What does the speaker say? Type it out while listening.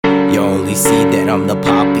You only see that I'm the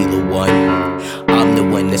popular one. I'm the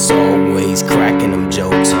one that's always cracking them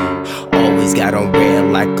jokes. Always got on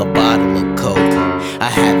red like a bottle of Coke. I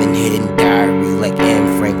have a hidden diary like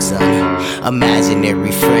Anne Frank's son.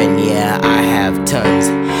 Imaginary friend, yeah, I have tons.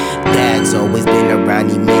 Dad's always been around,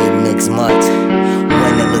 he made mixed mutts.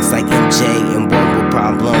 When it looks like MJ and one with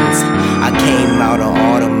problems. I came out of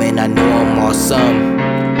autumn and I know I'm awesome.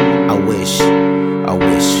 I wish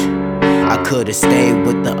I could've stayed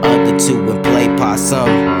with the other two and played possum.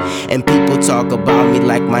 And people talk about me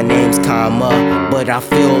like my name's Comma, but I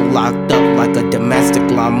feel locked up like a domestic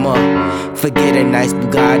llama. Forget a nice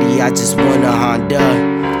Bugatti, I just want a Honda.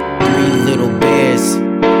 3 little bears,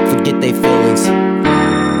 forget they feelings,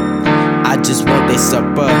 I just want they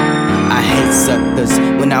supper. I hate suckers.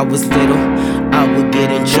 When I was little, I would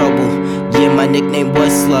get in trouble. Yeah, my nickname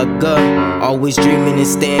was Slugger. Always dreaming and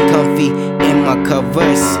staying comfy in my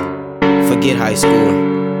covers. Forget high school,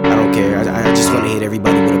 I don't care. I just wanna hit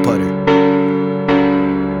everybody with a putter.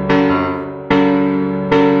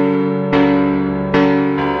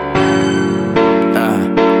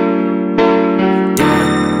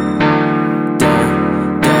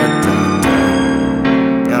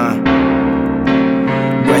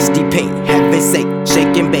 Rusty paint, heaven's sake,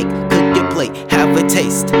 shake and bake, cook your plate, have a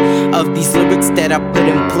taste of these lyrics that I put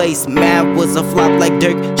in place. Mad was a flop like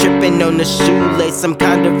Dirk, tripping on the shoelace. I'm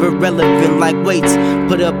kind of irrelevant like weights,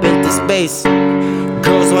 put up into space.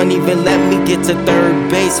 Girls won't even let me get to third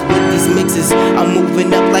base with these mixes. I'm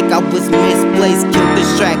moving up like I was misplaced. Killed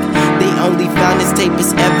this track, they only found this tape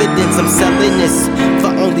as evidence. I'm selling this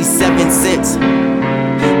for only 7 cents.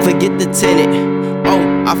 Forget the tenant, oh,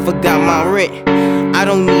 I forgot my rent. I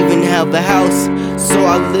don't even have a house, so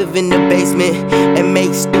I live in the basement and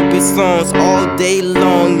make stupid songs all day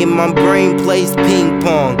long. And my brain plays ping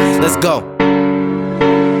pong. Let's go.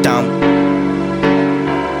 Down,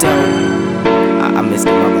 down. I missed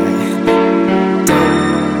it, my bad. Down,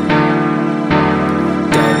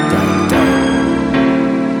 down, down, down.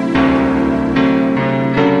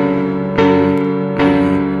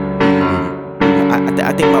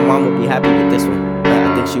 I think my mom would be happy with this one.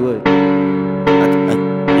 I think she would.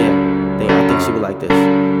 I think she would like this.